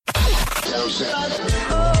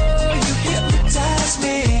Oh, you hypnotize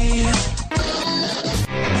me.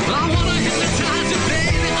 I wanna hypnotize you,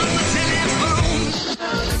 baby, on the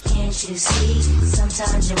telephone. Can't you see?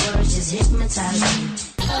 Sometimes your words just hypnotize me.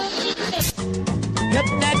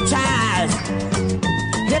 Hypnotize.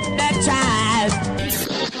 Hypnotize.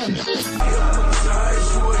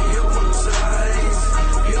 Hypnotize, you are hypnotized.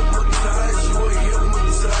 Hypnotize, you are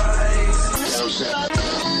hypnotized.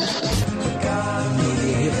 Got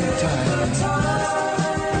me hypnotized.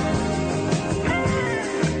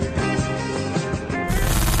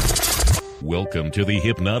 Welcome to the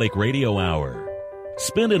Hypnotic Radio Hour.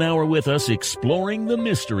 Spend an hour with us exploring the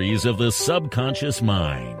mysteries of the subconscious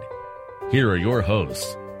mind. Here are your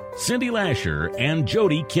hosts, Cindy Lasher and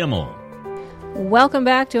Jody Kimmel. Welcome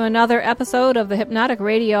back to another episode of the Hypnotic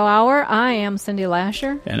Radio Hour. I am Cindy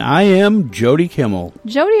Lasher. And I am Jody Kimmel.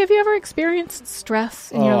 Jody, have you ever experienced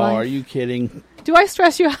stress in your life? Oh, are you kidding? Do I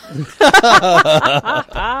stress you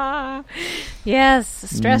out? Yes,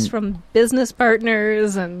 stress from business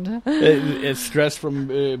partners and It's stress from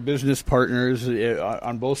business partners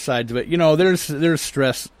on both sides of it. You know, there's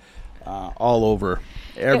stress all over.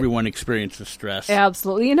 Everyone experiences stress.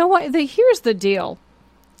 Absolutely. You know what? Here's the deal.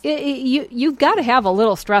 You've got to have a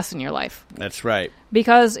little stress in your life. That's right.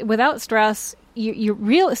 Because without stress,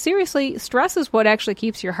 seriously, stress is what actually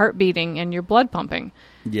keeps your heart beating and your blood pumping.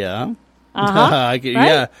 Yeah. Right?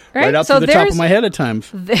 Yeah. Right up So to the top of my head at times.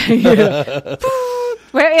 Have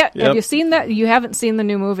you seen that? You haven't seen the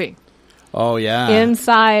new movie. Oh, yeah.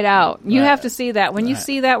 Inside Out. You have to see that. When you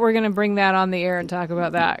see that, we're going to bring that on the air and talk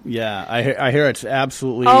about that. Yeah, I hear it's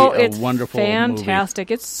absolutely it's wonderful fantastic.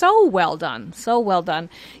 movie. It's so well done. So well done.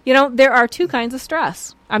 You know, there are two kinds of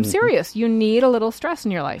stress. I'm serious. You need a little stress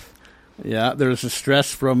in your life. Yeah, there's the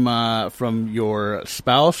stress from your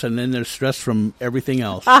spouse, and then there's stress from everything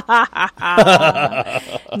else. No.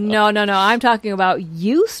 I'm talking about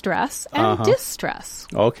eustress and distress.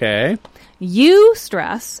 Okay.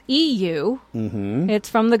 Eustress, EU, it's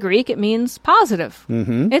from the Greek. It means positive.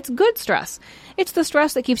 It's good stress. It's the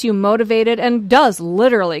stress that keeps you motivated and does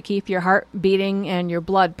literally keep your heart beating and your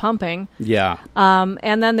blood pumping. Yeah.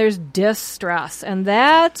 And then there's distress, and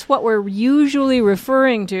that's what we're usually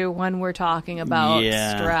referring to when we're talking about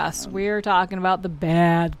stress. We're talking about the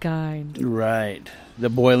bad kind. Right. The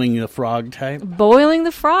boiling the frog type? Boiling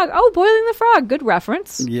the frog. Oh, boiling the frog. Good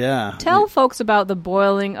reference. Yeah. Tell folks about the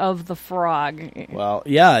boiling of the frog. Well,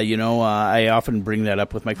 yeah, I often bring that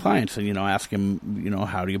up with my clients and, ask them,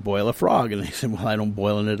 how do you boil a frog? And they said, well, I don't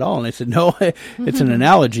boil it at all. And I said, no, it's an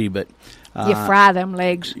analogy, but... you fry them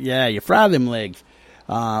legs. Yeah, you fry them legs.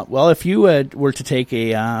 Well, if you were to take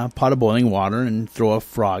a pot of boiling water and throw a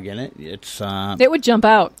frog in it, it would jump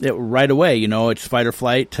out. Right away. Its fight or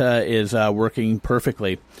flight is working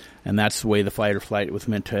perfectly, and that's the way the fight or flight was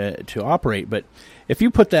meant to operate. But if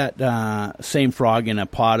you put that same frog in a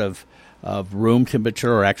pot of room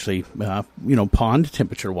temperature, or actually, pond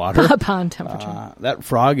temperature water, pond temperature, that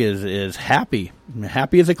frog is happy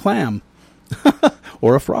as a clam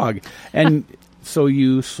or a frog, and. So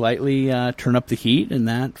you slightly turn up the heat, and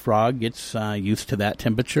that frog gets used to that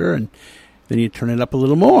temperature, and then you turn it up a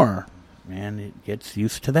little more, and it gets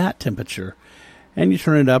used to that temperature. And you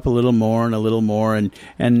turn it up a little more and a little more, and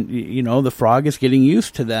the frog is getting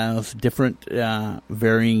used to those different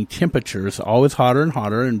varying temperatures, always hotter and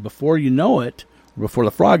hotter, and before you know it, before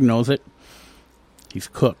the frog knows it, he's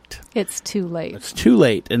cooked. It's too late. It's too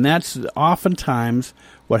late, and that's oftentimes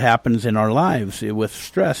what happens in our lives with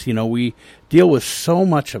stress. We deal with so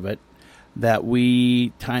much of it that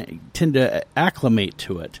we tend to acclimate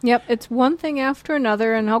to it. Yep, it's one thing after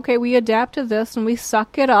another, and okay, we adapt to this, and we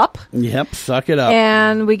suck it up. Yep, suck it up.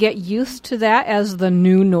 And we get used to that as the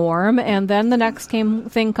new norm, and then the next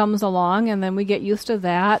thing comes along, and then we get used to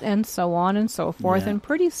that, and so on and so forth, and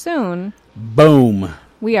pretty soon... Boom!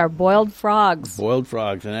 We are boiled frogs. Boiled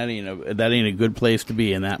frogs, and that ain't a good place to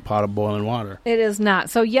be in that pot of boiling water. It is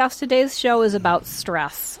not. So yes, today's show is about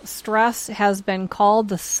stress. Stress has been called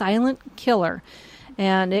the silent killer,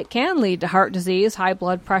 and it can lead to heart disease, high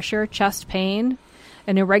blood pressure, chest pain,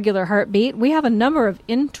 an irregular heartbeat. We have a number of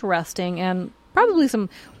interesting and probably some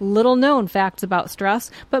little-known facts about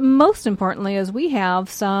stress, but most importantly is we have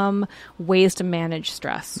some ways to manage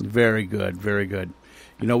stress. Very good, very good.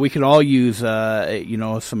 We can all use,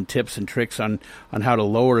 some tips and tricks on how to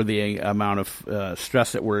lower the amount of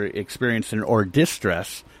stress that we're experiencing or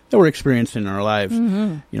distress that we're experiencing in our lives.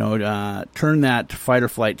 Turn that fight or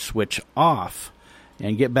flight switch off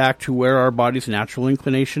and get back to where our body's natural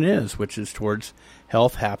inclination is, which is towards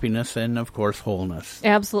health, happiness, and, of course, wholeness.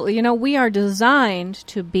 Absolutely. You know, we are designed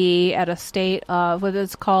to be at a state of what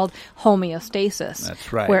is called homeostasis.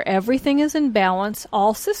 That's right. Where everything is in balance,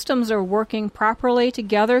 all systems are working properly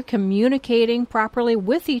together, communicating properly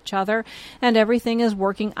with each other, and everything is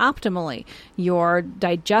working optimally. Your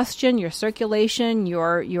digestion, your circulation,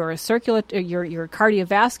 your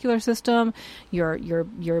cardiovascular system,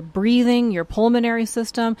 your breathing, your pulmonary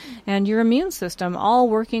system, and your immune system all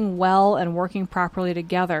working well and working properly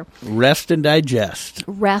together. Rest and digest.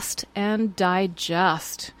 Rest and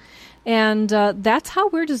digest. And that's how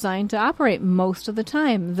we're designed to operate most of the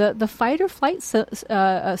time. The fight or flight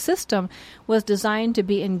system was designed to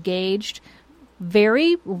be engaged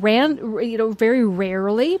very rarely,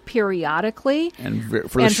 periodically, And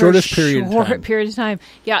for the shortest period of time. period of time.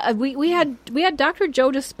 Yeah, we had Dr.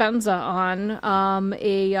 Joe Dispenza on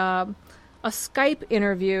a Skype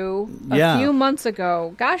interview a few months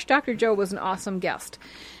ago. Gosh, Dr. Joe was an awesome guest.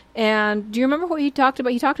 And do you remember what he talked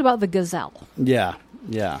about? He talked about the gazelle. Yeah.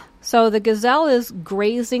 So the gazelle is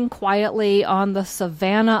grazing quietly on the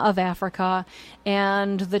savanna of Africa,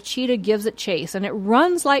 and the cheetah gives it chase, and it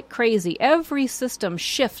runs like crazy. Every system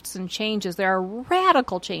shifts and changes. There are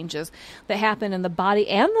radical changes that happen in the body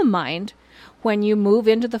and the mind when you move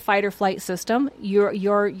into the fight or flight system.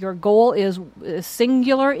 Your goal is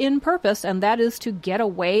singular in purpose, and that is to get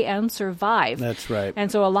away and survive. That's right.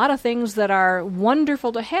 And so a lot of things that are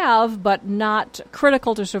wonderful to have but not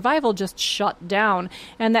critical to survival just shut down.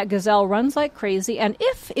 And that gazelle runs like crazy, and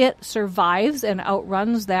if it survives and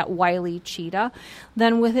outruns that wily cheetah,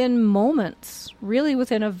 then within moments, really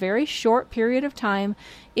within a very short period of time,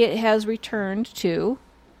 it has returned to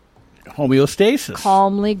Homeostasis.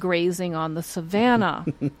 calmly grazing on the savanna.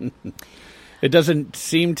 It doesn't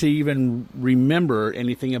seem to even remember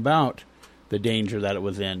anything about the danger that it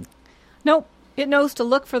was in. Nope, it knows to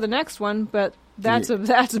look for the next one, but that's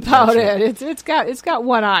about it. It's got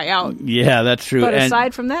one eye out. Yeah, that's true. But And-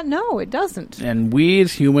 aside from that, no, it doesn't. And we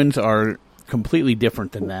as humans are completely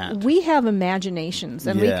different than that. We have imaginations,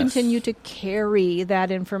 and we Yes. continue to carry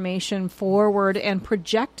that information forward and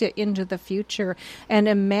project it into the future and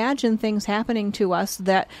imagine things happening to us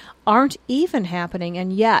that aren't even happening.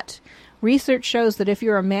 And yet, research shows that if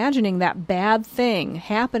you're imagining that bad thing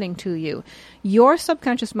happening to you, your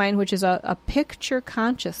subconscious mind, which is a picture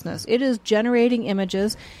consciousness, it is generating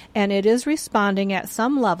images, and it is responding at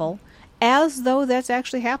some level as though that's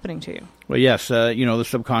actually happening to you. Well, yes, the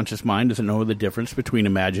subconscious mind doesn't know the difference between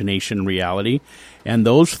imagination and reality, and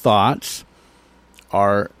those thoughts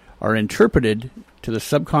are interpreted to the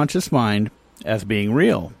subconscious mind as being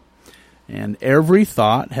real. And every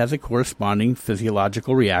thought has a corresponding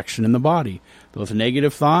physiological reaction in the body. Those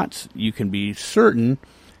negative thoughts, you can be certain,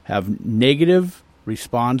 have negative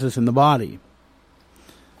responses in the body.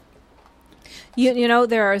 You know,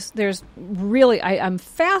 there's really, I'm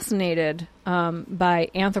fascinated by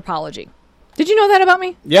anthropology. Did you know that about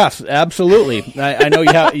me? Yes, absolutely. I know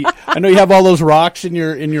you have. I know you have all those rocks in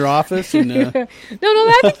your office. And, No,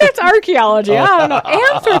 I think that's archaeology. I don't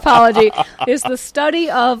know. Anthropology is the study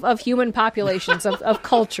of human populations, of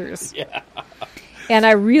cultures. Yeah. And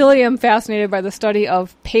I really am fascinated by the study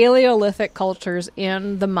of Paleolithic cultures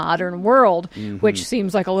in the modern world, which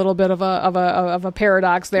seems like a little bit of a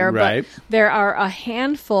paradox there. Right. But there are a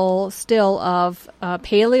handful still of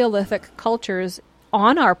Paleolithic cultures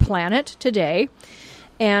on our planet today.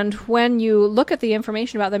 And when you look at the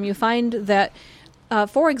information about them, you find that,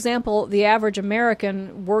 for example, the average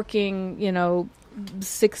American working,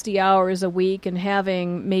 60 hours a week and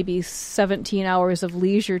having maybe 17 hours of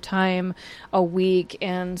leisure time a week,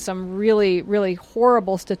 and some really, really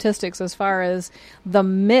horrible statistics as far as the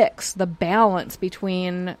mix, the balance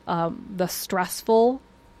between the stressful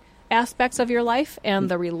aspects of your life and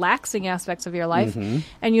the relaxing aspects of your life.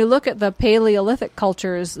 And you look at the Paleolithic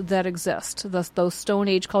cultures that exist, those Stone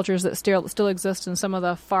Age cultures that still exist in some of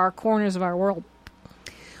the far corners of our world.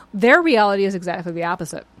 Their reality is exactly the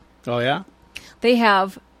opposite. oh yeah. They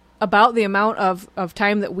have about the amount of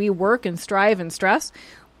time that we work and strive and stress.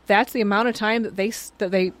 That's the amount of time that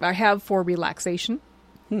they have for relaxation.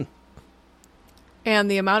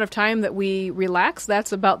 And the amount of time that we relax,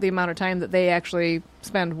 that's about the amount of time that they actually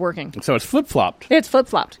spend working. So it's flip-flopped. It's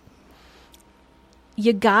flip-flopped.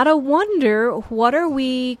 You gotta wonder, what are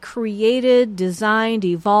we created, designed,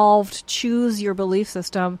 evolved, choose your belief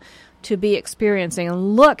system to be experiencing?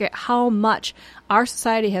 And look at how much our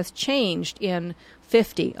society has changed in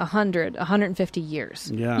 50, 100, 150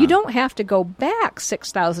 years. Yeah. You don't have to go back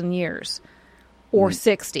 6,000 years or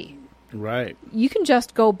 60. Right. You can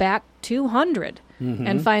just go back 200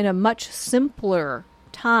 and find a much simpler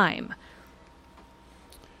time.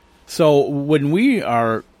 So when we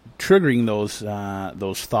are triggering those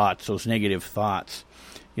thoughts, those negative thoughts,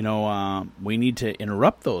 we need to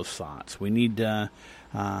interrupt those thoughts. We need, in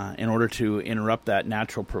order to interrupt that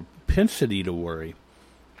natural propensity to worry,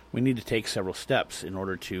 we need to take several steps in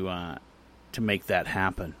order to make that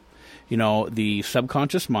happen. The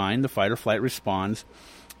subconscious mind, the fight or flight response,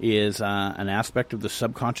 is an aspect of the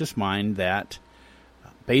subconscious mind that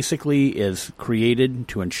basically is created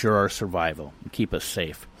to ensure our survival, keep us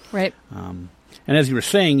safe. Right. And as you were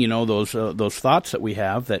saying, those thoughts that we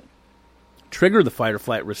have that trigger the fight or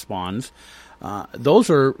flight response, those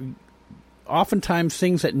are oftentimes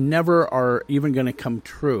things that never are even going to come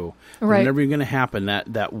true. Right. They're never going to happen,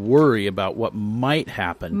 that worry about what might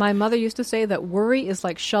happen. My mother used to say that worry is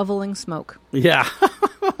like shoveling smoke. Yeah.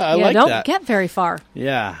 I like don't that. get very far.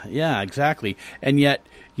 Yeah, exactly. And yet,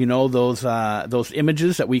 those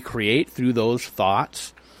images that we create through those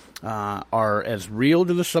thoughts are as real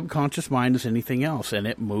to the subconscious mind as anything else, and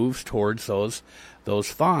it moves towards those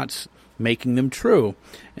thoughts, making them true.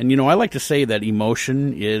 And, I like to say that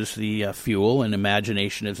emotion is the fuel and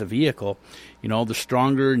imagination is a vehicle. The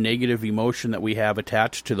stronger negative emotion that we have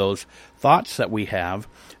attached to those thoughts that we have,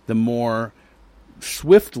 the more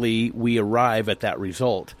swiftly we arrive at that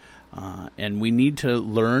result. And we need to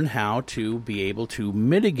learn how to be able to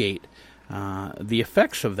mitigate the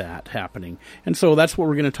effects of that happening. And so that's what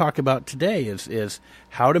we're going to talk about today is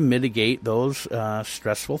how to mitigate those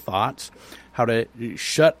stressful thoughts, how to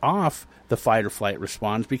shut off the fight or flight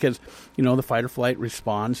response, because, the fight or flight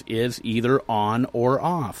response is either on or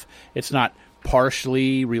off. It's not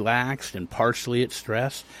partially relaxed and partially at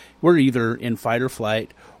stress. We're either in fight or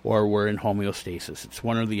flight or we're in homeostasis. It's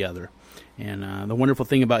one or the other. And the wonderful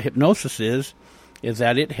thing about hypnosis is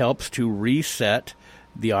that it helps to reset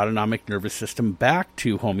the autonomic nervous system back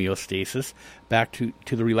to homeostasis, back to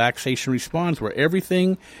the relaxation response, where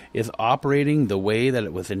everything is operating the way that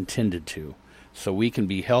it was intended to. So we can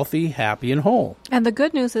be healthy, happy, and whole. And the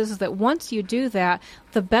good news is that once you do that,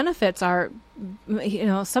 the benefits are,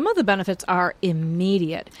 some of the benefits are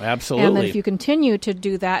immediate. Absolutely. And then if you continue to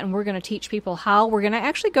do that, and we're going to teach people how, we're going to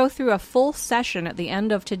actually go through a full session at the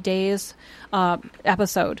end of today's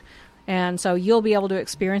episode. And so you'll be able to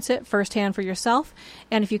experience it firsthand for yourself.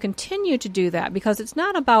 And if you continue to do that, because it's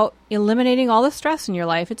not about eliminating all the stress in your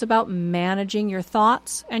life, it's about managing your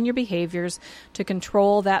thoughts and your behaviors to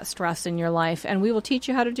control that stress in your life. And we will teach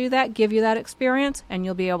you how to do that, give you that experience, and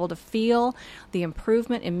you'll be able to feel the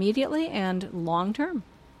improvement immediately and long term.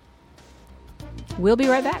 We'll be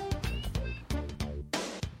right back.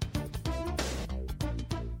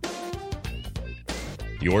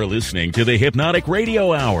 You're listening to the Hypnotic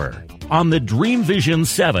Radio Hour on the Dream Vision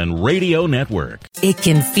 7 Radio Network. It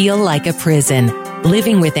can feel like a prison,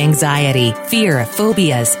 living with anxiety, fear,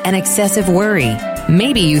 phobias, and excessive worry.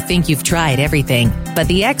 Maybe you think you've tried everything, but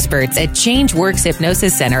the experts at ChangeWorks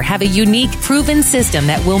Hypnosis Center have a unique, proven system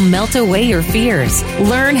that will melt away your fears.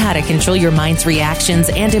 Learn how to control your mind's reactions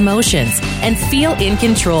and emotions and feel in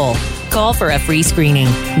control. Call for a free screening,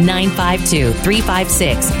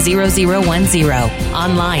 952-356-0010.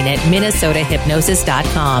 Online at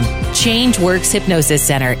MinnesotaHypnosis.com. ChangeWorks Hypnosis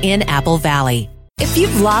Center in Apple Valley. If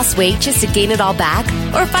you've lost weight just to gain it all back,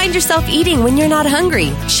 or find yourself eating when you're not hungry,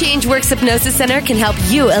 ChangeWorks Hypnosis Center can help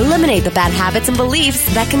you eliminate the bad habits and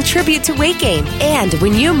beliefs that contribute to weight gain. And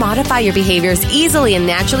when you modify your behaviors easily and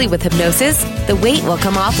naturally with hypnosis, the weight will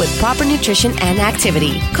come off with proper nutrition and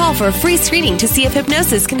activity. Call for a free screening to see if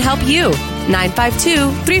hypnosis can help you.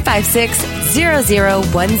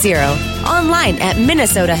 952-356-0010. Online at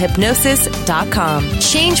MinnesotaHypnosis.com.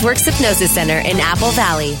 ChangeWorks Hypnosis Center in Apple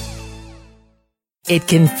Valley. It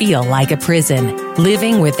can feel like a prison,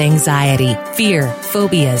 living with anxiety, fear,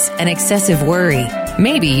 phobias, and excessive worry.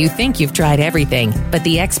 Maybe you think you've tried everything, but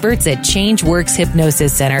the experts at ChangeWorks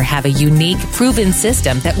Hypnosis Center have a unique, proven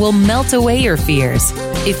system that will melt away your fears.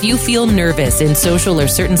 If you feel nervous in social or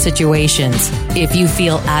certain situations, if you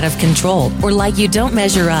feel out of control or like you don't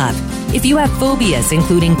measure up, if you have phobias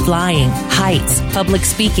including flying, heights, public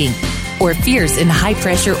speaking, or fears in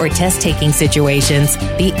high-pressure or test-taking situations,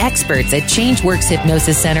 the experts at ChangeWorks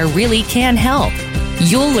Hypnosis Center really can help.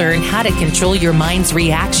 You'll learn how to control your mind's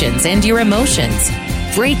reactions and your emotions.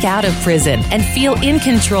 Break out of prison and feel in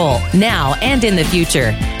control now and in the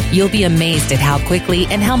future. You'll be amazed at how quickly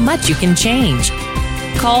and how much you can change.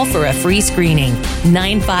 Call for a free screening,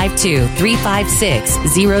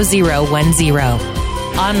 952-356-0010.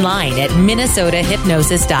 Online at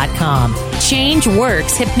MinnesotaHypnosis.com.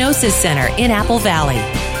 ChangeWorks Hypnosis Center in Apple Valley.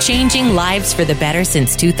 Changing lives for the better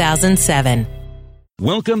since 2007.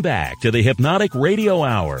 Welcome back to the Hypnotic Radio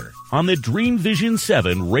Hour on the Dream Vision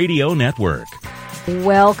 7 Radio Network.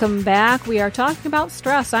 Welcome back. We are talking about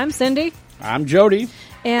stress. I'm Cindy. I'm Jody.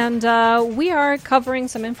 And we are covering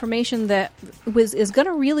some information that is going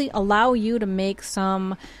to really allow you to make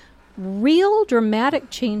some real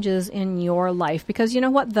dramatic changes in your life. Because you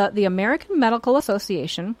know what? The American Medical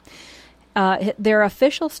Association, their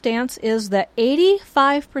official stance is that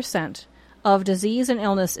 85% of disease and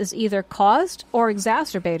illness is either caused or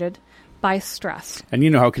exacerbated by stress. And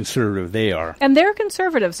you know how conservative they are. And they're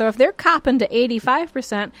conservative. So if they're copping to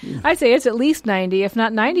 85%, I'd say it's at least 90, if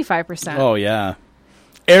not 95%. Oh, yeah.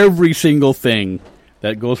 Every single thing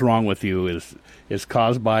that goes wrong with you is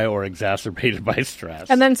caused by or exacerbated by stress.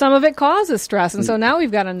 And then some of it causes stress. And so now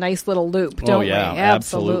we've got a nice little loop, don't we?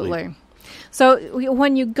 Absolutely. So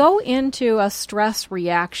when you go into a stress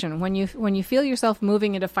reaction, when you feel yourself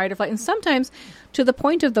moving into fight or flight, and sometimes to the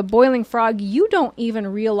point of the boiling frog, you don't even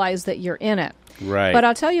realize that you're in it. Right. But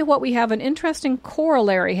I'll tell you what, we have an interesting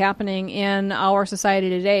corollary happening in our society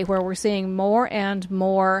today where we're seeing more and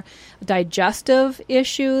more digestive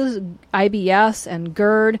issues, IBS and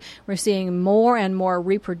GERD. We're seeing more and more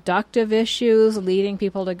reproductive issues leading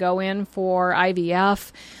people to go in for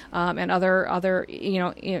IVF and other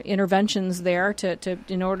interventions there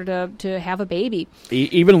in order to have a baby.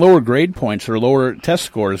 Even lower grade points or lower test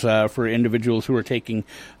scores for individuals who are taking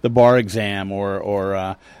the bar exam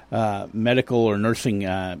or medical or nursing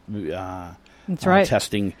That's right.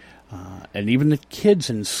 testing, and even the kids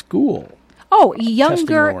in school. Oh,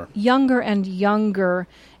 younger and younger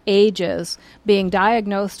ages being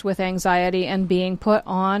diagnosed with anxiety and being put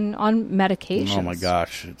on medications. Oh my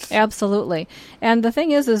gosh. Absolutely. And the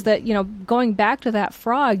thing is that, going back to that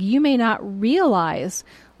frog, you may not realize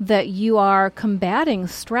that you are combating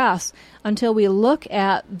stress until we look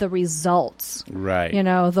at the results. Right.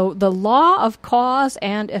 The law of cause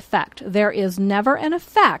and effect. There is never an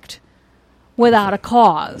effect without a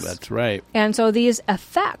cause. That's right. And so these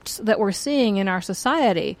effects that we're seeing in our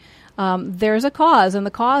society, there's a cause, and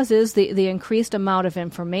the cause is the increased amount of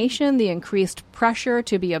information, the increased pressure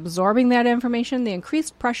to be absorbing that information, the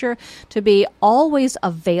increased pressure to be always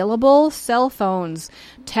available, cell phones,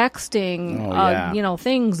 texting,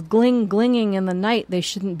 things glinging in the night. They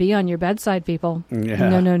shouldn't be on your bedside, people.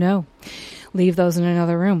 Yeah. No. Leave those in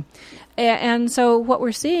another room. And so what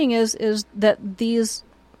we're seeing is that these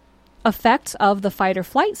effects of the fight or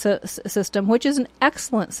flight system, which is an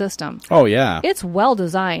excellent system. Oh, yeah. It's well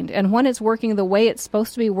designed. And when it's working the way it's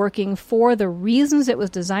supposed to be working for the reasons it was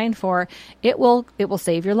designed for, it will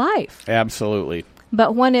save your life. Absolutely.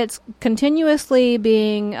 But when it's continuously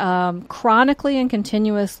being chronically and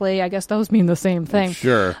continuously, I guess those mean the same thing.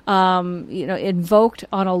 Sure. Invoked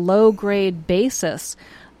on a low grade basis,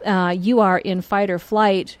 you are in fight or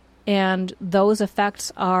flight, and those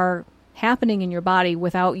effects are happening in your body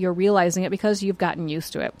without your realizing it because you've gotten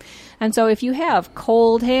used to it. And so if you have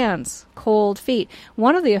cold hands, cold feet,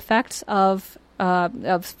 one of the effects of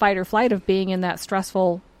fight or flight, of being in that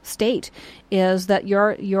stressful state, is that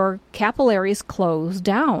your capillaries close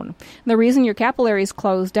down. And the reason your capillaries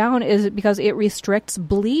close down is because it restricts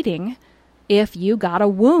bleeding if you got a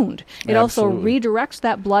wound. It also redirects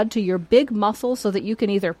that blood to your big muscles so that you can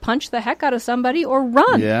either punch the heck out of somebody or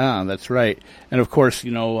run. Yeah, that's right. And of course,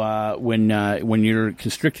 when you're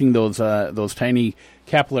constricting those tiny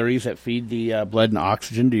capillaries that feed the blood and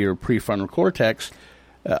oxygen to your prefrontal cortex,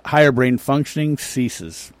 higher brain functioning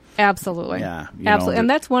ceases. Absolutely. Yeah. Absolutely. And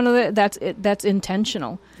that's one of that's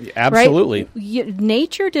intentional. Absolutely. Right?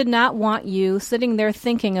 Nature did not want you sitting there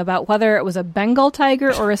thinking about whether it was a Bengal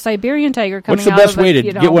tiger or a Siberian tiger coming out of What's the best way to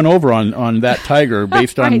get one over on that tiger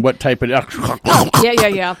based on what type of...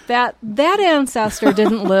 Yeah. That ancestor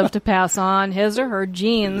didn't live to pass on his or her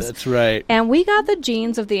genes. That's right. And we got the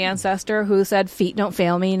genes of the ancestor who said, feet don't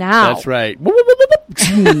fail me now. That's right.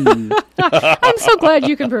 I'm so glad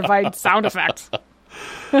you can provide sound effects.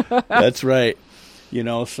 That's right.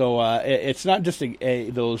 So it's not just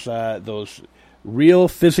those real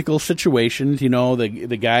physical situations.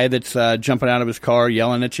 The guy that's jumping out of his car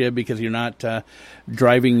yelling at you because you're not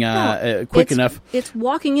driving quick enough. It's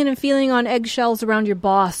walking in and feeling on eggshells around your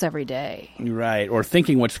boss every day. Right, or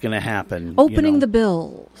thinking what's going to happen. Opening the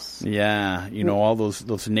bills. Yeah, all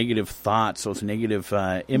those negative thoughts, those negative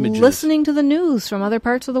images. Listening to the news from other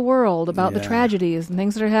parts of the world about the tragedies and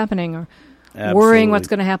things that are happening, or worrying what's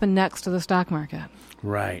going to happen next to the stock market.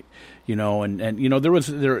 Right. There was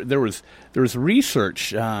research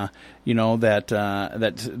that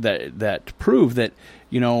proved that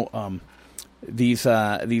these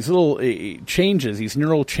little changes, these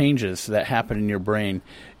neural changes that happen in your brain,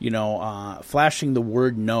 flashing the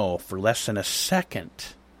word no for less than a second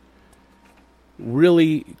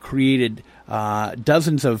really created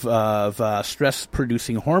dozens of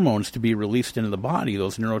stress-producing hormones to be released into the body,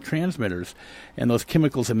 those neurotransmitters. And those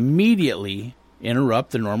chemicals immediately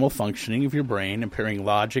interrupt the normal functioning of your brain, impairing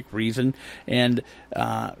logic, reason, and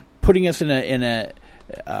putting us in a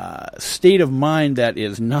state of mind that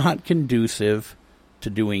is not conducive to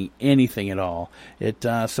doing anything at all. It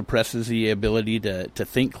suppresses the ability to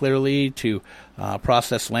think clearly, to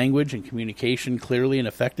process language and communication clearly and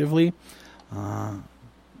effectively.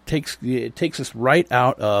 It takes us right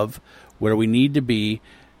out of where we need to be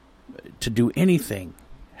to do anything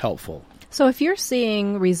helpful. So if you're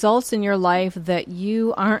seeing results in your life that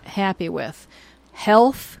you aren't happy with,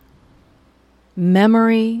 health,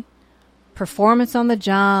 memory, performance on the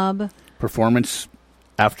job, performance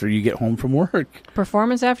after you get home from work,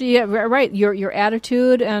 performance after you get right, your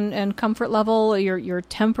attitude and comfort level, your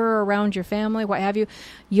temper around your family, what have you,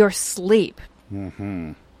 your sleep,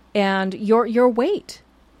 and your weight,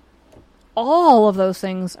 all of those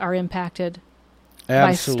things are impacted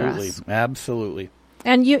by stress. Absolutely.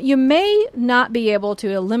 And you may not be able to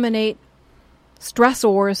eliminate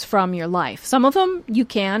stressors from your life. Some of them you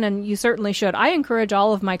can, and you certainly should. I encourage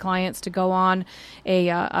all of my clients to go on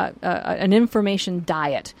an information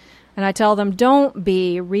diet. And I tell them, don't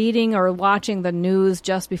be reading or watching the news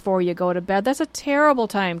just before you go to bed. That's a terrible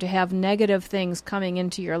time to have negative things coming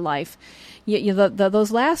into your life.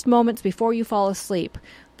 Those last moments before you fall asleep,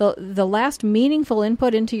 the last meaningful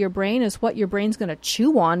input into your brain is what your brain's going to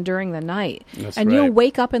chew on during the night. That's and right. you'll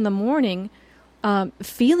wake up in the morning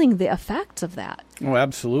feeling the effects of that. Oh,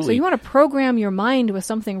 absolutely. So you want to program your mind with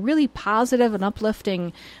something really positive and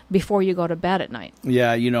uplifting before you go to bed at night.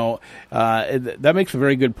 Yeah, that makes a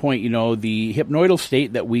very good point. The hypnoidal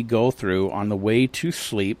state that we go through on the way to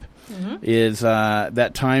sleep is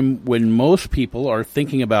that time when most people are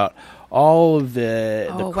thinking about all of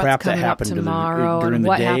the crap that happened tomorrow during and the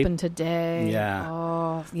what day. happened today. Yeah.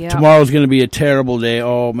 Oh, yeah. Tomorrow's going to be a terrible day.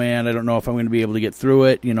 Oh, man, I don't know if I'm going to be able to get through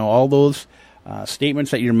it. All those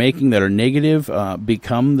statements that you're making that are negative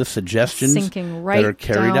become the suggestions sinking right that are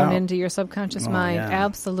carried down out into your subconscious mind. Yeah.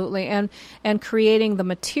 Absolutely. And creating the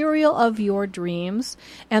material of your dreams.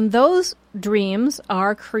 And those dreams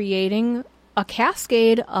are creating a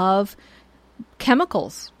cascade of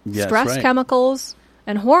chemicals, Yes, stress right. chemicals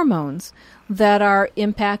and hormones that are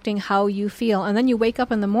impacting how you feel. And then you wake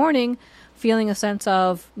up in the morning feeling a sense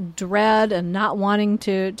of dread and not wanting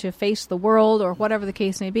to face the world or whatever the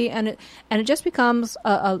case may be. And it just becomes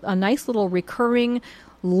a nice little recurring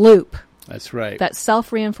loop. That's right. That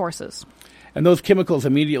self-reinforces. And those chemicals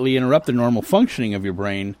immediately interrupt the normal functioning of your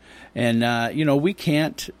brain. And, we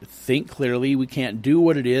can't think clearly. We can't do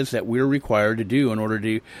what it is that we're required to do in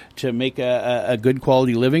order to make a good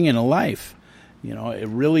quality living and a life. It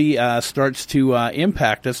really starts to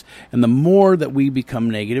impact us. And the more that we become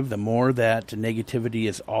negative, the more that negativity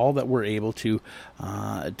is all that we're able to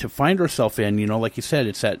find ourselves in. Like you said,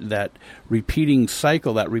 it's that repeating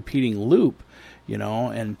cycle, that repeating loop,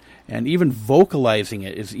 and even vocalizing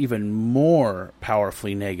it is even more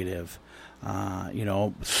powerfully negative.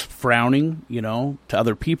 Frowning, to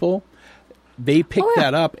other people. They pick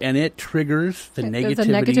that up, and it triggers the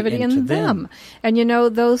negativity into in them. And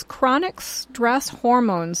those chronic stress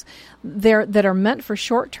hormones that are meant for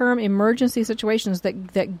short-term emergency situations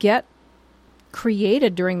that get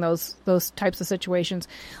created during those types of situations.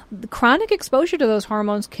 The chronic exposure to those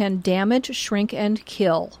hormones can damage, shrink, and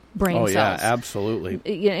kill brain cells. Oh yeah, absolutely.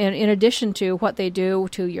 In addition to what they do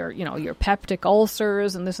to your peptic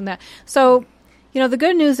ulcers and this and that. So. The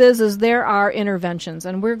good news is there are interventions,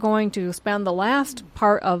 and we're going to spend the last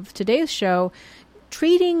part of today's show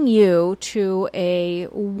treating you to a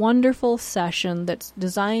wonderful session that's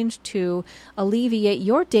designed to alleviate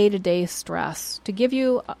your day-to-day stress, to give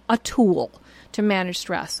you a tool to manage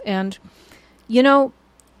stress. And,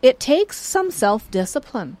 it takes some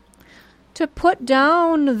self-discipline to put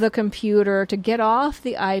down the computer, to get off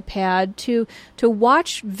the iPad, to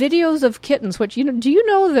watch videos of kittens, which, do you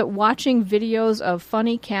know that watching videos of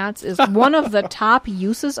funny cats is one of the top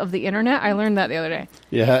uses of the internet? I learned that the other day.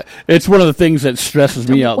 Yeah, it's one of the things that stresses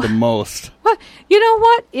me out the most. What? You know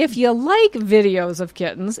what? If you like videos of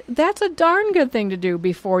kittens, that's a darn good thing to do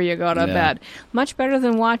before you go to bed. Much better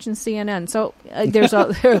than watching CNN. So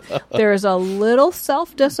there's a little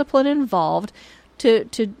self-discipline involved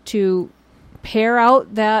to pare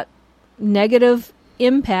out that negative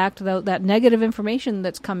impact, that negative information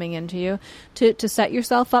that's coming into you, to set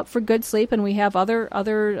yourself up for good sleep. And we have other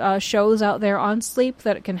shows out there on sleep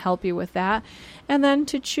that can help you with that. And then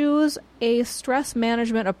to choose a stress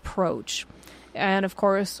management approach. And of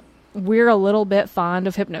course, we're a little bit fond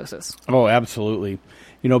of hypnosis. Oh, absolutely.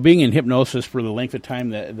 being in hypnosis for the length of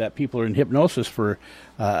time that people are in hypnosis for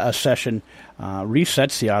a session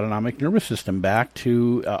resets the autonomic nervous system back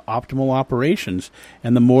to optimal operations.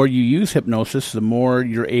 And the more you use hypnosis, the more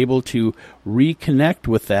you're able to reconnect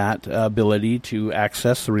with that ability to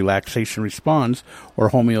access the relaxation response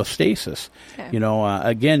or homeostasis. Okay.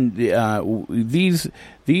 Again, these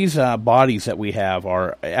bodies that we have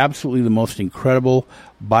are absolutely the most incredible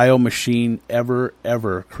biomachine ever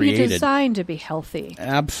created. You're designed to be healthy.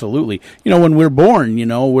 Absolutely. When we're born,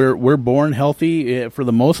 we're born healthy for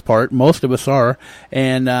the most part. Most of us are,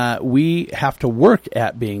 and we have to work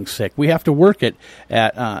at being sick. We have to work at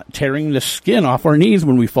tearing the skin off our knees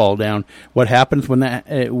when we fall down. What happens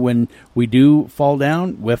when we do fall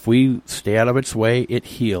down? If we stay out of its way, it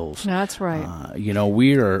heals. That's right.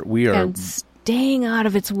 We are. And staying out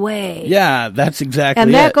of its way. Yeah, that's exactly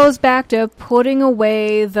and it. that goes back to putting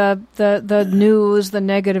away the news, the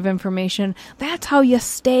negative information. That's how you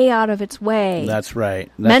stay out of its way. That's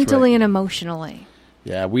right. Mentally and emotionally.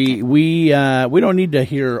 Yeah, we don't need to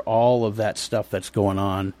hear all of that stuff that's going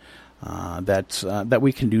on that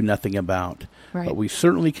we can do nothing about. Right. But we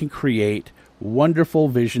certainly can create wonderful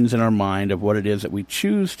visions in our mind of what it is that we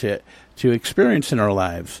choose to experience in our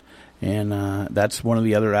lives. And that's one of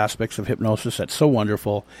the other aspects of hypnosis that's so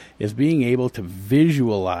wonderful, is being able to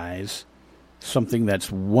visualize something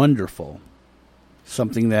that's wonderful,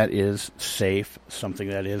 something that is safe, something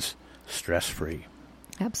that is stress-free.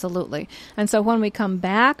 Absolutely. And so when we come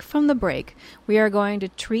back from the break, we are going to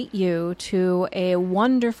treat you to a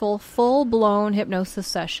wonderful, full-blown hypnosis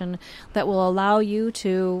session that will allow you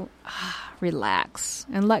to relax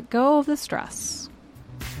and let go of the stress.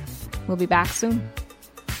 We'll be back soon.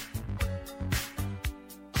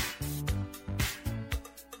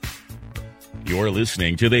 You're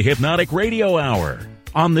listening to the Hypnotic Radio Hour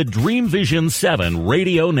on the Dream Vision 7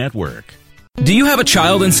 Radio Network. Do you have a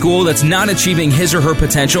child in school that's not achieving his or her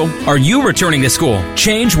potential? Are you returning to school?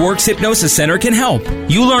 Change Works Hypnosis Center can help.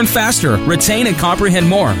 You learn faster, retain and comprehend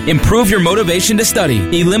more, improve your motivation to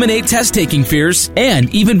study, eliminate test-taking fears,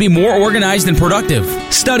 and even be more organized and productive.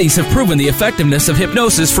 Studies have proven the effectiveness of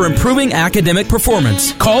hypnosis for improving academic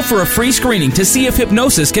performance. Call for a free screening to see if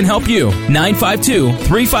hypnosis can help you.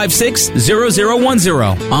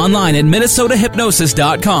 952-356-0010. Online at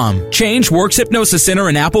minnesotahypnosis.com. Change Works Hypnosis Center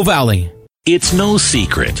in Apple Valley. It's no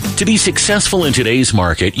secret. To be successful in today's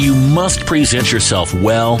market, you must present yourself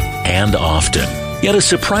well and often. Yet a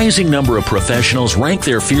surprising number of professionals rank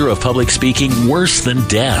their fear of public speaking worse than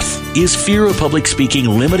death. Is fear of public speaking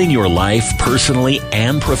limiting your life personally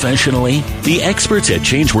and professionally? The experts at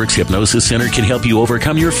ChangeWorks Hypnosis Center can help you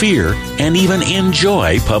overcome your fear and even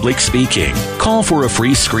enjoy public speaking. Call for a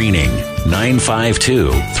free screening.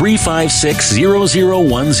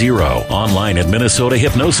 952-356-0010. Online at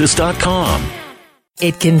minnesotahypnosis.com.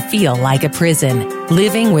 It can feel like a prison,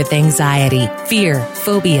 living with anxiety, fear,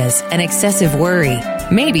 phobias, and excessive worry.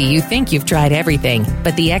 Maybe you think you've tried everything,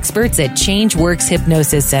 but the experts at ChangeWorks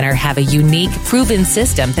Hypnosis Center have a unique, proven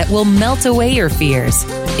system that will melt away your fears.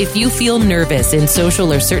 If you feel nervous in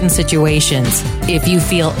social or certain situations, if you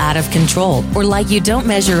feel out of control or like you don't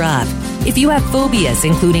measure up, if you have phobias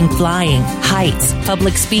including flying, heights,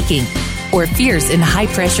 public speaking, or fears in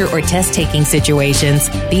high-pressure or test-taking situations,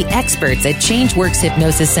 the experts at ChangeWorks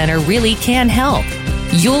Hypnosis Center really can help.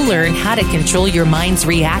 You'll learn how to control your mind's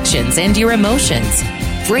reactions and your emotions.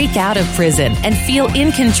 Break out of prison and feel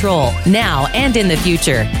in control now and in the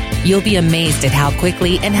future. You'll be amazed at how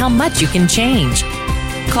quickly and how much you can change.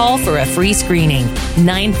 Call for a free screening.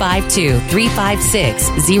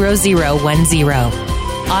 952-356-0010.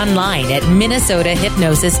 Online at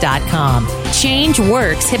minnesotahypnosis.com. Change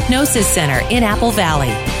Works Hypnosis Center in Apple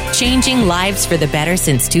Valley. Changing lives for the better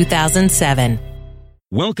since 2007.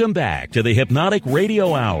 Welcome back to the Hypnotic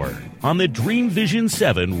Radio Hour on the Dream Vision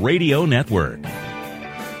 7 Radio Network.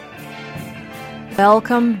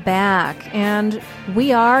 Welcome back. And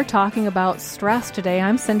we are talking about stress today.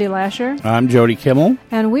 I'm Cindy Lasher. I'm Jody Kimmel.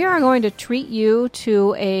 And we are going to treat you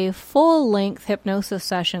to a full-length hypnosis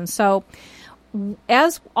session. So,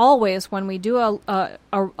 as always, when we do a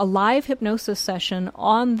live hypnosis session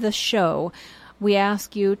on the show, we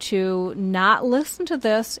ask you to not listen to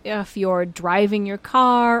this if you're driving your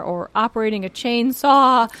car or operating a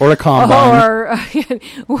chainsaw or a combine or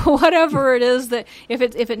whatever it is that if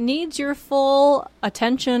it needs your full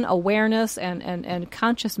attention, awareness, and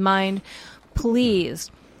conscious mind, please.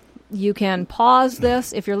 You can pause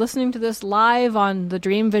this. If you're listening to this live on the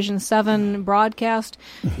Dream Vision 7 broadcast,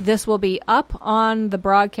 this will be up on the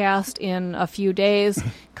broadcast in a few days.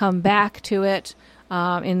 Come back to it.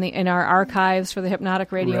 in our archives for the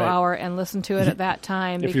Hypnotic Radio Right. Hour and listen to it at that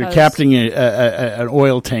time. If you're captaining an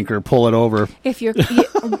oil tanker, pull it over. If you're...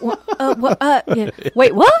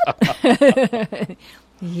 wait, what?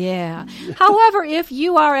 Yeah. However, if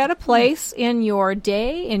you are at a place in your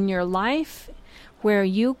day, in your life, where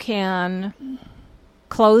you can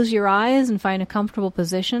close your eyes and find a comfortable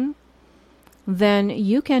position, then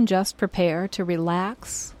you can just prepare to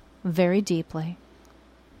relax very deeply.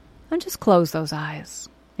 And just close those eyes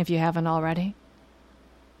if you haven't already.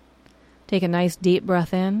 Take a nice deep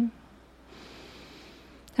breath in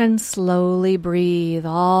and slowly breathe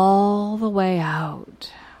all the way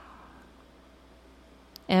out,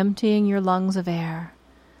 emptying your lungs of air.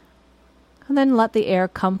 And then let the air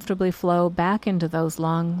comfortably flow back into those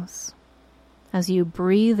lungs as you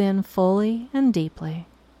breathe in fully and deeply.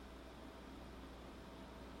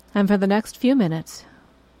 And for the next few minutes,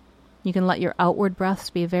 you can let your outward breaths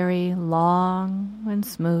be very long and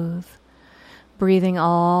smooth, breathing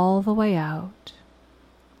all the way out,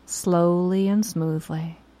 slowly and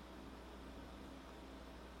smoothly.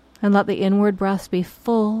 And let the inward breaths be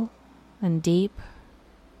full and deep,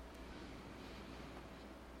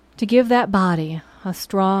 to give that body a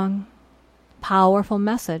strong, powerful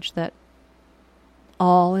message that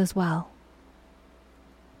all is well,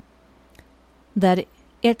 that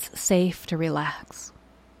it's safe to relax.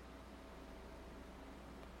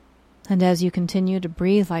 And as you continue to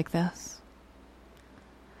breathe like this,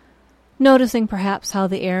 noticing perhaps how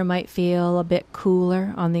the air might feel a bit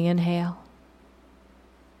cooler on the inhale,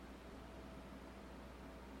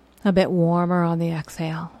 a bit warmer on the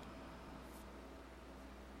exhale,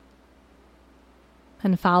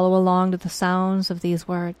 and follow along to the sounds of these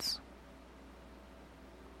words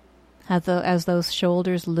as those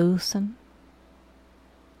shoulders loosen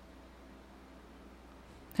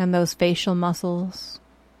and those facial muscles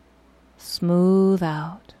smooth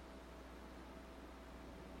out.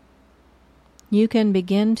 You can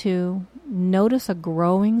begin to notice a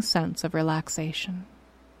growing sense of relaxation,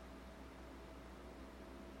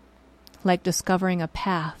 like discovering a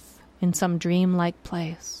path in some dreamlike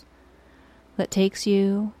place that takes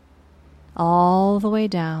you all the way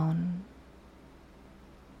down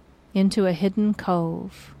into a hidden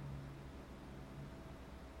cove.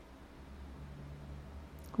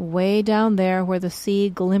 Way down there where the sea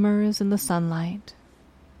glimmers in the sunlight,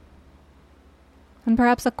 and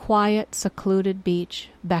perhaps a quiet, secluded beach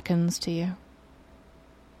beckons to you.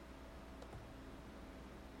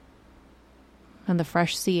 And the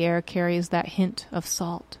fresh sea air carries that hint of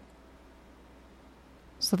salt,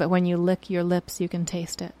 so that when you lick your lips, you can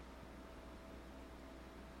taste it.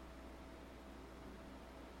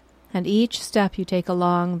 And each step you take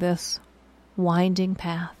along this winding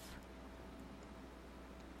path,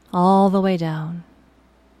 all the way down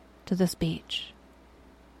to this beach,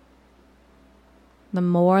 the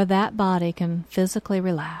more that body can physically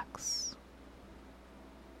relax.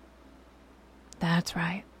 That's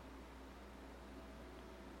right.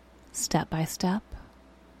 Step by step,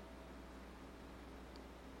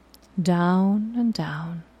 down and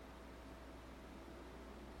down,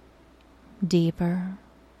 deeper,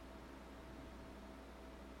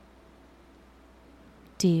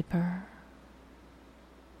 deeper,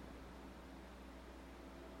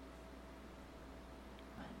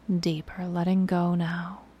 deeper, letting go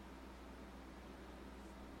now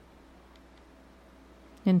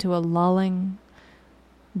into a lulling,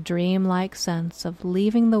 dreamlike sense of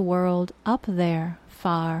leaving the world up there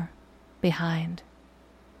far behind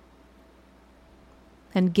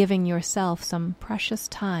and giving yourself some precious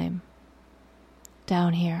time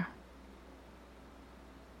down here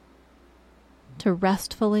to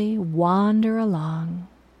restfully wander along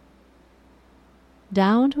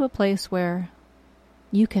down to a place where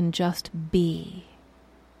you can just be.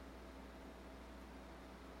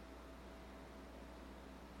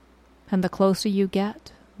 And the closer you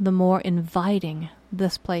get, the more inviting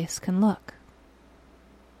this place can look.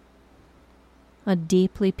 A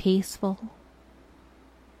deeply peaceful,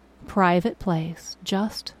 private place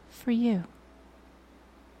just for you,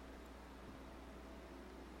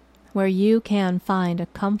 where you can find a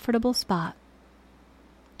comfortable spot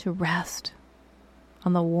to rest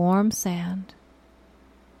on the warm sand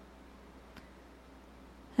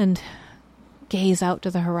and gaze out to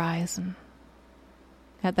the horizon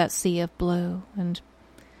at that sea of blue and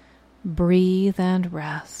breathe and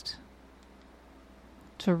rest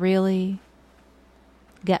to really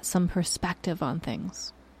get some perspective on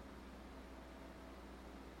things.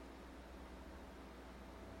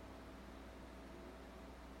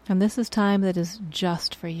 And this is time that is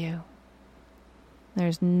just for you.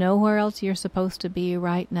 There's nowhere else you're supposed to be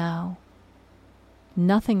right now.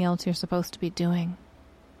 nothing else you're supposed to be doing.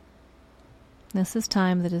 This is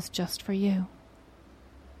time that is just for you.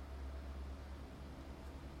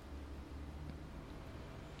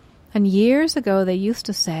 And years ago, they used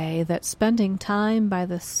to say that spending time by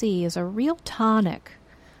the sea is a real tonic,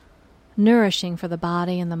 nourishing for the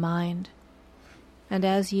body and the mind. And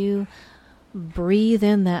as you breathe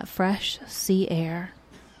in that fresh sea air,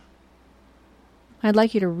 I'd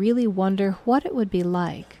like you to really wonder what it would be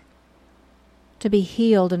like to be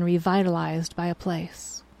healed and revitalized by a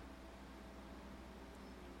place.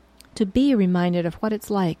 To be reminded of what it's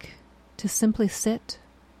like to simply sit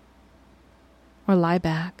or lie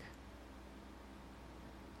back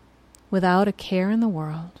without a care in the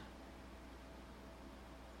world,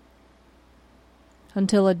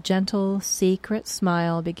 until a gentle, secret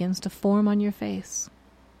smile begins to form on your face.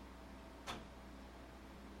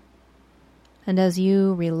 And as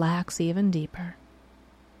you relax even deeper,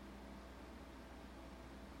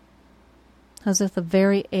 as if the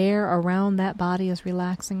very air around that body is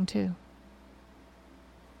relaxing too,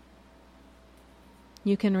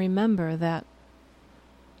 you can remember that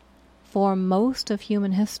for most of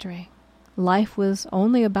human history, life was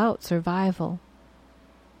only about survival.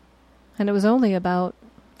 And it was only about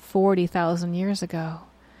 40,000 years ago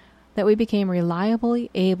that we became reliably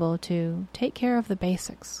able to take care of the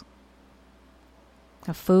basics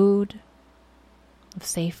of food, of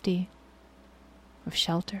safety, of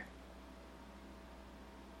shelter.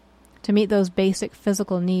 To meet those basic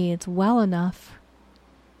physical needs well enough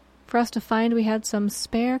for us to find we had some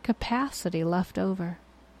spare capacity left over,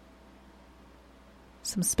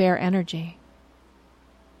 some spare energy,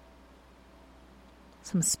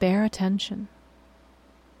 some spare attention.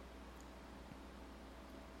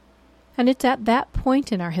 And it's at that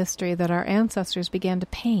point in our history that our ancestors began to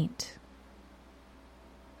paint.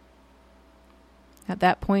 At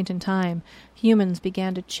that point in time, humans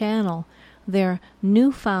began to channel their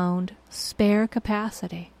newfound spare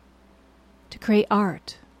capacity to create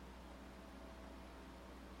art.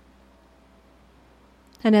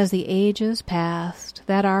 And as the ages passed,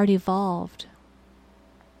 that art evolved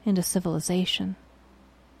into civilization,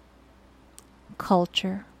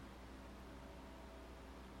 culture,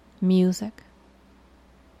 music,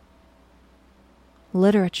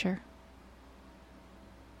 literature,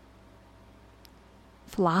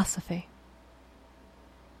 philosophy.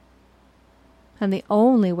 And the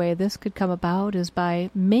only way this could come about is by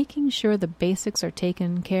making sure the basics are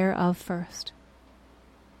taken care of first,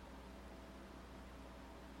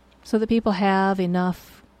 so that people have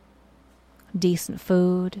enough decent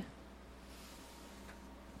food,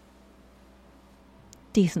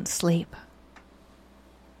 decent sleep,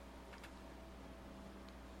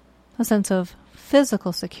 a sense of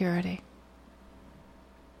physical security,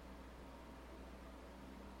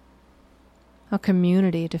 a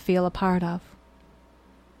community to feel a part of.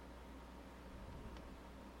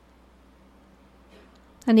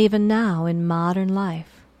 And even now in modern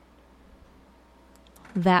life,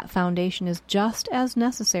 that foundation is just as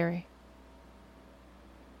necessary.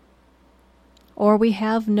 Or we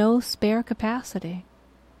have no spare capacity.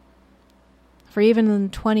 For even in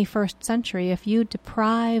the 21st century, if you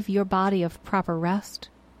deprive your body of proper rest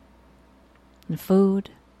and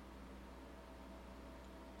food,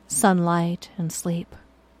 sunlight and sleep,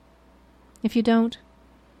 if you don't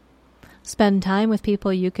spend time with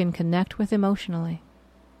people you can connect with emotionally,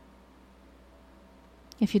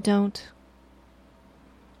 if you don't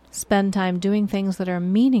spend time doing things that are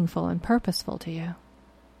meaningful and purposeful to you,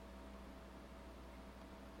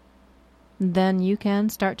 then you can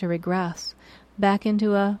start to regress back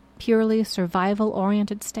into a purely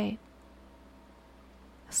survival-oriented state,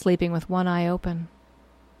 sleeping with one eye open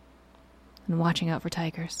and watching out for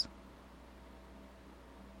tigers.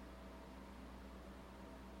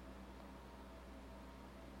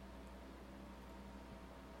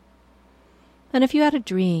 And if you had a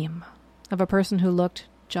dream of a person who looked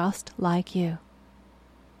just like you,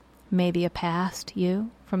 maybe a past you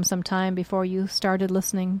from some time before you started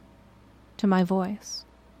listening to my voice,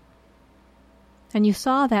 and you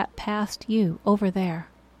saw that past you over there,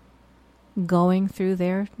 going through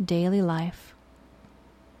their daily life,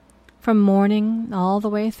 from morning all the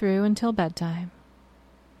way through until bedtime,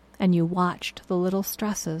 and you watched the little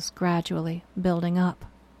stresses gradually building up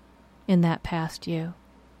in that past you,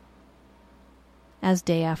 as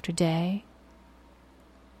day after day,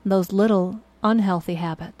 those little unhealthy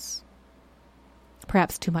habits,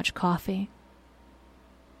 perhaps too much coffee,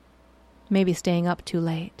 maybe staying up too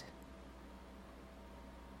late,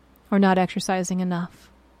 or not exercising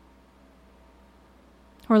enough,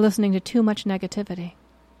 or listening to too much negativity,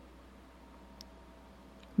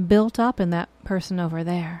 built up in that person over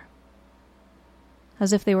there,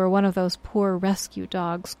 as if they were one of those poor rescue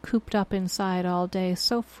dogs cooped up inside all day,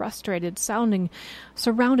 so frustrated,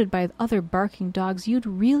 surrounded by other barking dogs. You'd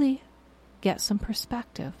really get some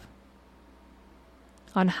perspective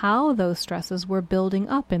on how those stresses were building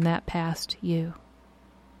up in that past you.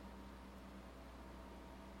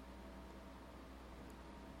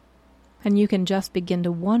 And you can just begin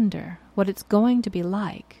to wonder what it's going to be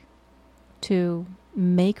like to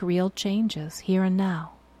make real changes here and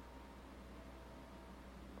now.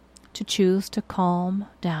 To choose to calm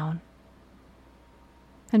down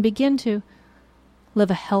and begin to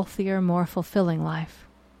live a healthier, more fulfilling life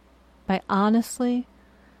by honestly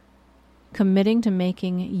committing to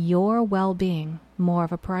making your well-being more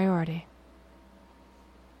of a priority.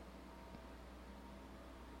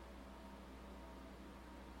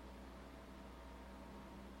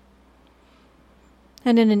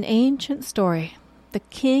 And in an ancient story, the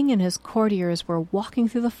king and his courtiers were walking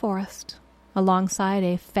through the forest alongside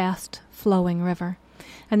a fast-flowing river,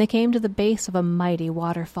 and they came to the base of a mighty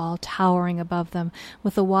waterfall towering above them,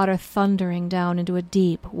 with the water thundering down into a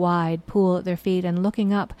deep, wide pool at their feet, and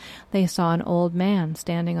looking up, they saw an old man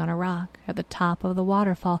standing on a rock at the top of the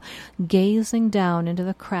waterfall, gazing down into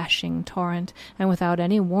the crashing torrent, and without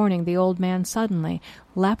any warning, the old man suddenly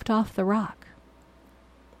leapt off the rock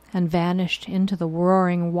and vanished into the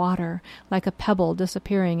roaring water like a pebble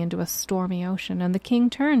disappearing into a stormy ocean. And the king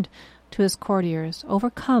turned to his courtiers,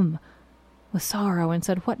 overcome with sorrow, and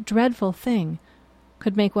said, "What dreadful thing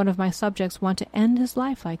could make one of my subjects want to end his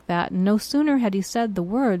life like that?" And no sooner had he said the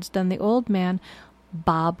words than the old man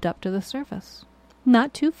bobbed up to the surface,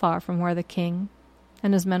 not too far from where the king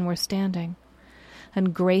and his men were standing,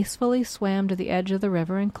 and gracefully swam to the edge of the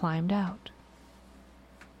river and climbed out.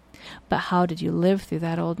 "But how did you live through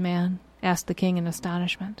that, old man?" asked the king in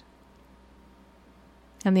astonishment.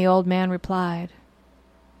 And the old man replied,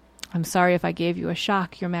 "I'm sorry if I gave you a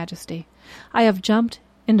shock, your majesty. I have jumped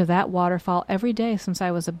into that waterfall every day since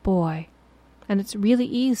I was a boy, and it's really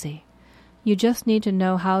easy. You just need to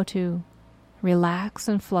know how to relax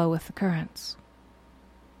and flow with the currents."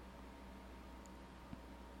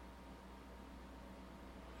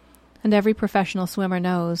 And every professional swimmer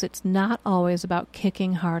knows it's not always about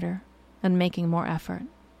kicking harder and making more effort.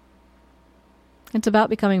 It's about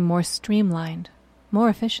becoming more streamlined, more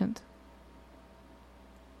efficient.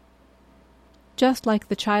 Just like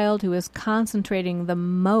the child who is concentrating the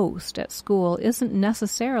most at school isn't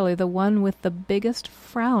necessarily the one with the biggest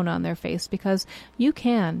frown on their face, because you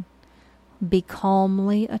can be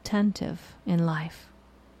calmly attentive in life,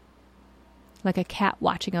 like a cat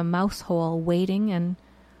watching a mouse hole, waiting, and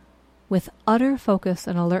with utter focus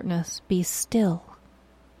and alertness, be still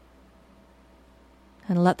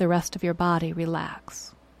and let the rest of your body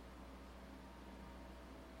relax.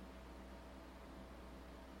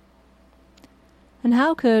 And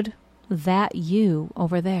how could that you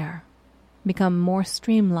over there become more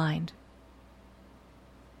streamlined?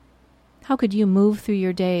 How could you move through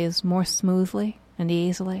your days more smoothly and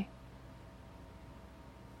easily?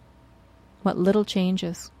 What little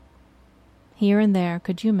changes here and there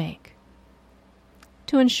could you make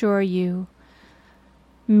to ensure you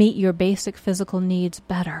meet your basic physical needs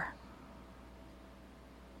better,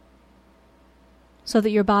 so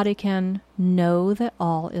that your body can know that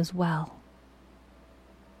all is well,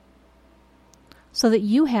 so that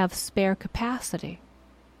you have spare capacity?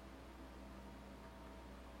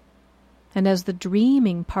 And as the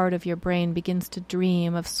dreaming part of your brain begins to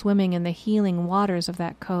dream of swimming in the healing waters of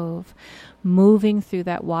that cove, moving through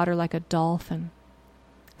that water like a dolphin,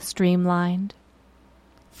 streamlined,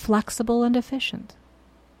 flexible, and efficient.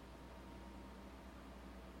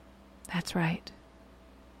 That's right.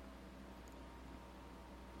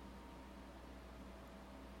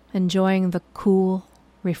 Enjoying the cool,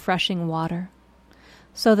 refreshing water,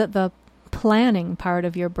 so that the planning part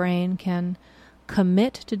of your brain can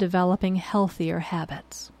commit to developing healthier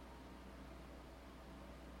habits.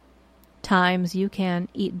 Times you can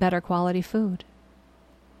eat better quality food,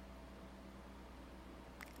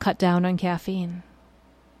 cut down on caffeine,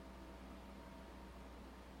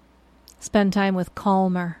 spend time with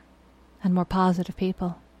calmer and more positive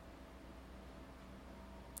people,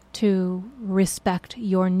 to respect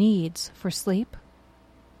your needs for sleep,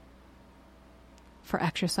 for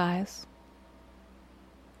exercise,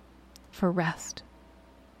 for rest,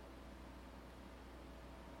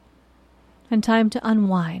 and time to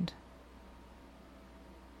unwind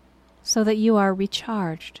so that you are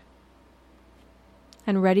recharged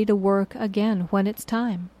and ready to work again when it's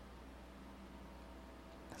time,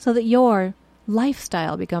 so that your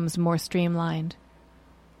lifestyle becomes more streamlined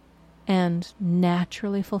and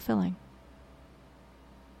naturally fulfilling.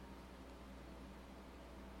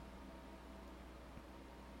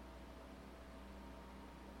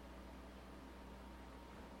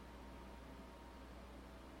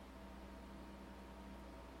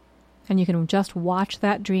 And you can just watch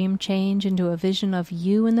that dream change into a vision of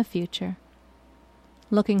you in the future,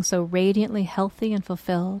 looking so radiantly healthy and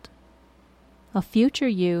fulfilled. A future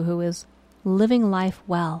you who is living life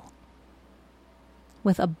well,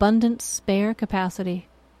 with abundant spare capacity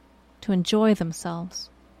to enjoy themselves,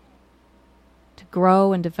 to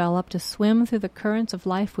grow and develop, to swim through the currents of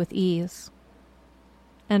life with ease,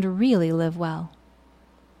 and really live well.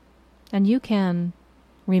 And you can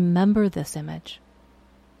remember this image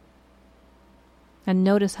and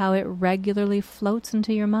notice how it regularly floats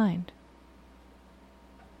into your mind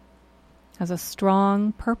as a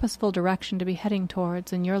strong, purposeful direction to be heading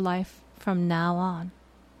towards in your life from now on.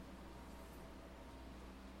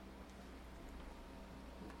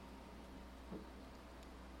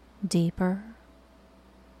 Deeper.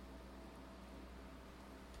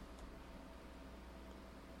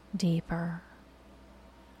 Deeper.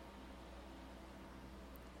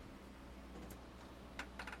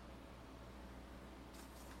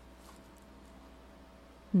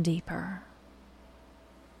 Deeper.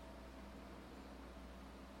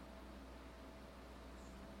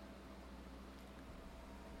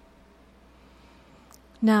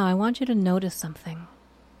 Now, I want you to notice something.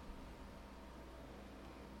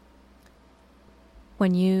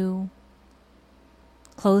 When you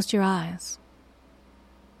closed your eyes,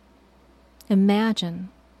 imagine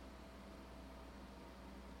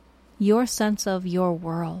your sense of your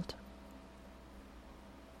world.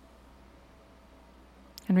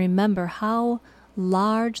 And remember how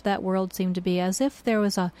large that world seemed to be, as if there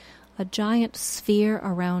was a giant sphere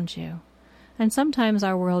around you. And sometimes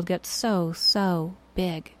our world gets so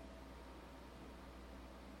big.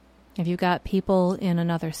 If you've got people in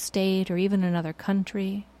another state or even another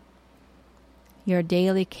country, your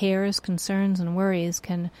daily cares, concerns, and worries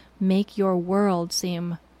can make your world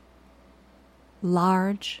seem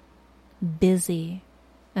large, busy,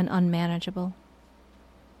 and unmanageable.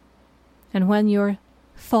 And when your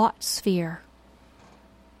thought sphere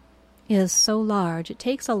is so large, it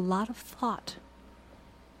takes a lot of thought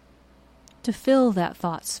to fill that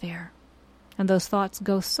thought sphere. And those thoughts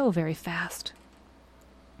go so very fast.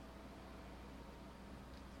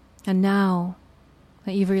 And now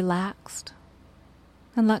that you've relaxed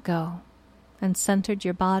and let go and centered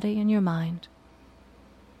your body and your mind,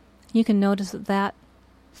 you can notice that that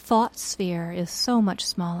thought sphere is so much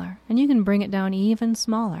smaller, and you can bring it down even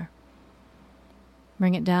smaller.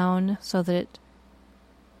 Bring it down so that it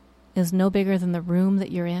is no bigger than the room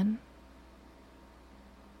that you're in.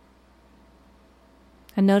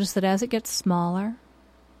 And notice that as it gets smaller,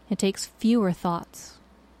 it takes fewer thoughts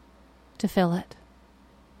to fill it.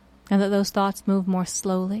 And that those thoughts move more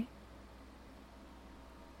slowly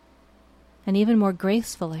and even more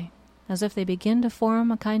gracefully, as if they begin to form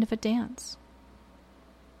a kind of a dance.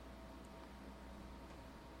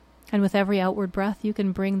 And with every outward breath, you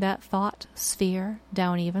can bring that thought sphere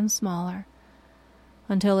down even smaller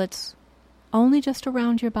until it's only just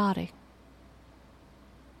around your body.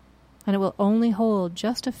 And it will only hold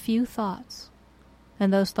just a few thoughts.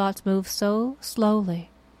 And those thoughts move so slowly,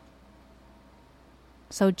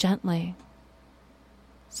 so gently,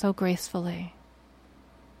 so gracefully,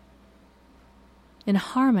 in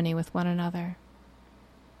harmony with one another.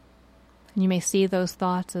 And you may see those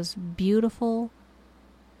thoughts as beautiful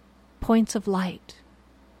points of light.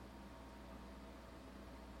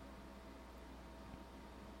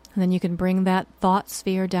 And then you can bring that thought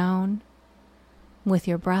sphere down with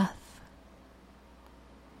your breath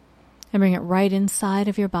and bring it right inside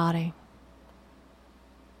of your body.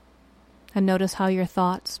 And notice how your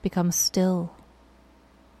thoughts become still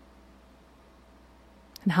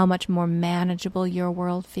and how much more manageable your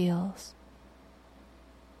world feels.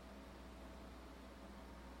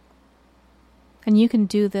 And you can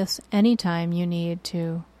do this anytime you need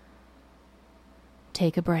to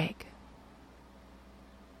take a break.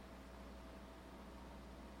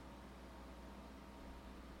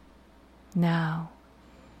 Now,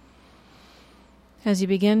 as you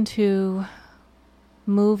begin to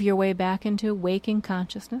move your way back into waking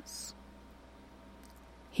consciousness,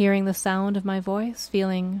 hearing the sound of my voice,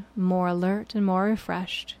 feeling more alert and more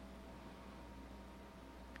refreshed,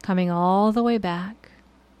 coming all the way back,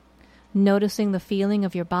 noticing the feeling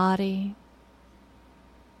of your body,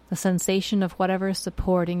 the sensation of whatever is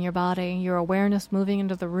supporting your body, your awareness moving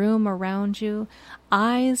into the room around you,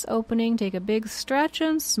 eyes opening, take a big stretch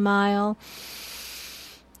and smile,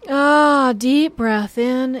 Deep breath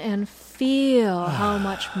in and feel how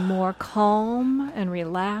much more calm and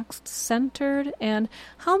relaxed, centered, and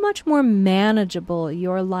how much more manageable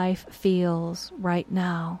your life feels right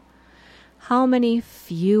now. How many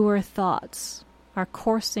fewer thoughts are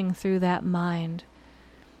coursing through that mind.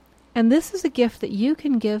 And this is a gift that you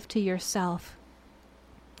can give to yourself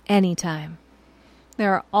anytime.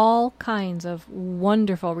 There are all kinds of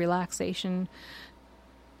wonderful relaxation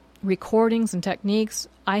recordings and techniques.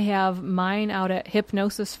 I have mine out at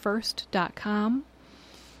hypnosisfirst.com.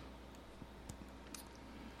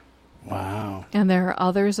 Wow. And there are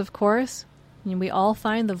others, of course. And we all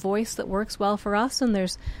find the voice that works well for us, and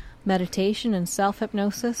there's meditation and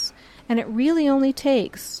self-hypnosis. And it really only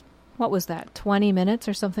takes, what was that, 20 minutes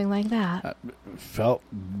or something like that? Felt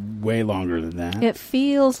way longer than that. It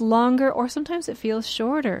feels longer, or sometimes it feels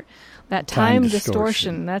shorter. That time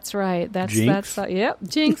distortion. That's right. Jinx? Yep,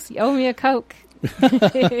 jinx. You owe me a Coke.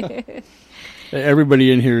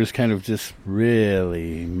 Everybody in here is kind of just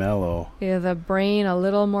really mellow. Yeah, the brain a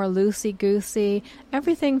little more loosey-goosey.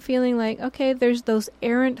 Everything feeling like, okay, there's those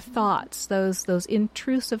errant thoughts, those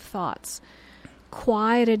intrusive thoughts,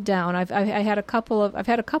 quieted down. I've had a couple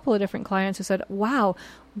of different clients who said, "Wow,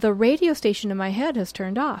 the radio station in my head has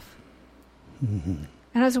turned off." Mm-hmm.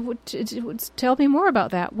 And I said, tell me more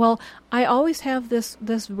about that. Well, I always have this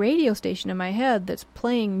radio station in my head that's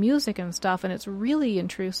playing music and stuff, and it's really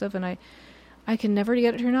intrusive, and I can never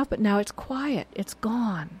get it turned off, but now it's quiet. It's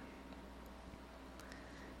gone.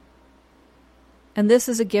 And this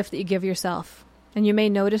is a gift that you give yourself. And you may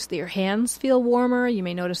notice that your hands feel warmer. You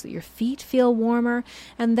may notice that your feet feel warmer.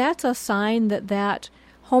 And that's a sign that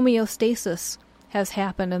homeostasis has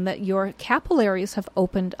happened and that your capillaries have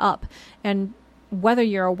opened up. And whether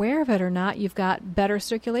you're aware of it or not, you've got better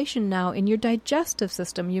circulation now in your digestive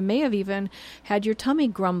system. You may have even had your tummy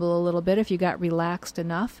grumble a little bit if you got relaxed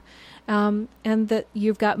enough. And that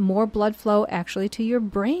you've got more blood flow actually to your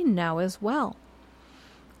brain now as well.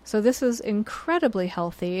 So this is incredibly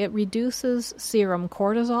healthy. It reduces serum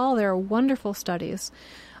cortisol. There are wonderful studies.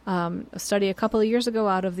 A study a couple of years ago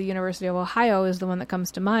out of the University of Ohio is the one that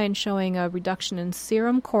comes to mind, showing a reduction in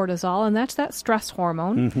serum cortisol, and that's that stress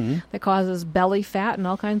hormone that causes belly fat and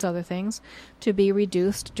all kinds of other things, to be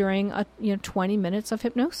reduced during 20 minutes of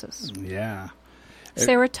hypnosis. Yeah.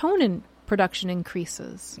 Serotonin production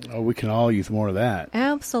increases. Oh, we can all use more of that.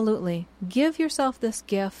 Absolutely. Give yourself this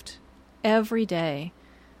gift every day.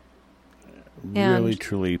 Really,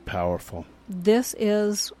 truly powerful. This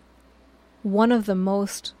is one of the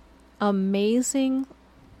most amazing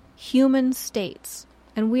human states.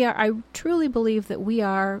 And I truly believe that we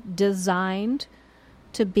are designed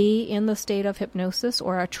to be in the state of hypnosis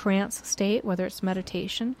or a trance state, whether it's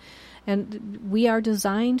meditation. And we are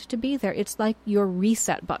designed to be there. It's like your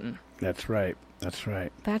reset button. That's right. That's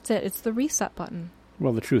right. That's it. It's the reset button.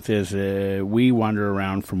 Well, the truth is, we wander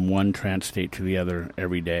around from one trance state to the other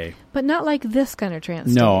every day. But not like this kind of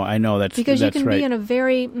trance state. No, I know that's because that's you can right. be in a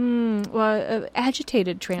very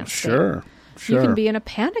agitated trance state. Sure. You can be in a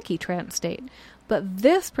panicky trance state. But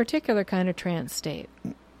this particular kind of trance state,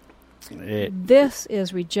 this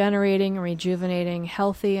is regenerating, rejuvenating,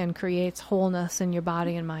 healthy, and creates wholeness in your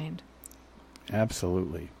body and mind.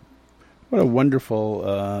 Absolutely. What a wonderful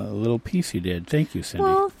little piece you did. Thank you, Cindy.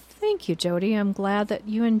 Well, thank you, Jody. I'm glad that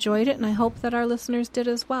you enjoyed it, and I hope that our listeners did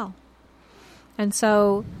as well. And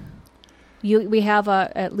so we have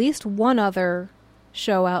at least one other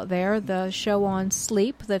show out there, the show on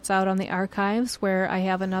sleep that's out on the archives, where I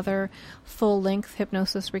have another full-length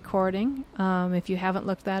hypnosis recording. If you haven't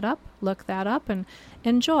looked that up and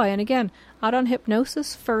enjoy. And again, out on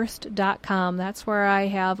hypnosisfirst.com, that's where I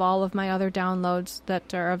have all of my other downloads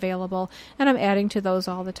that are available, and I'm adding to those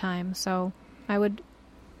all the time. So I would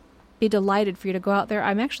be delighted for you to go out there.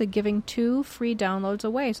 I'm actually giving 2 free downloads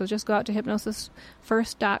away, so just go out to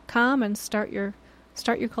hypnosisfirst.com and start your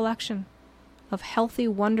collection of healthy,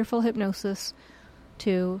 wonderful hypnosis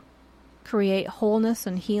to create wholeness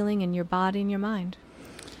and healing in your body and your mind.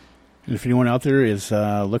 And if anyone out there is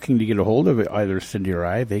looking to get a hold of it, either Cindy or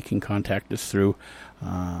I, they can contact us through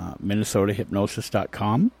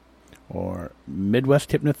MinnesotaHypnosis.com or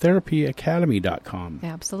MidwestHypnotherapyAcademy.com.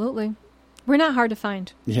 Absolutely. We're not hard to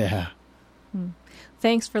find. Yeah.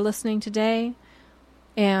 Thanks for listening today.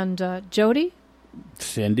 And Jody?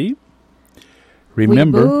 Cindy?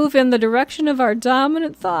 Remember, we move in the direction of our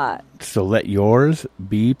dominant thought. So let yours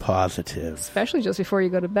be positive. Especially just before you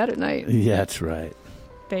go to bed at night. Yeah, that's right.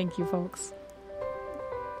 Thank you, folks.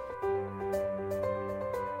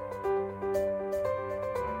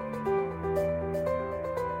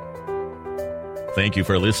 Thank you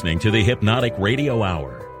for listening to the Hypnotic Radio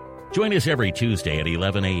Hour. Join us every Tuesday at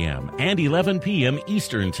 11 a.m. and 11 p.m.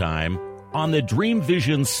 Eastern Time on the Dream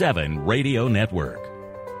Vision 7 Radio Network.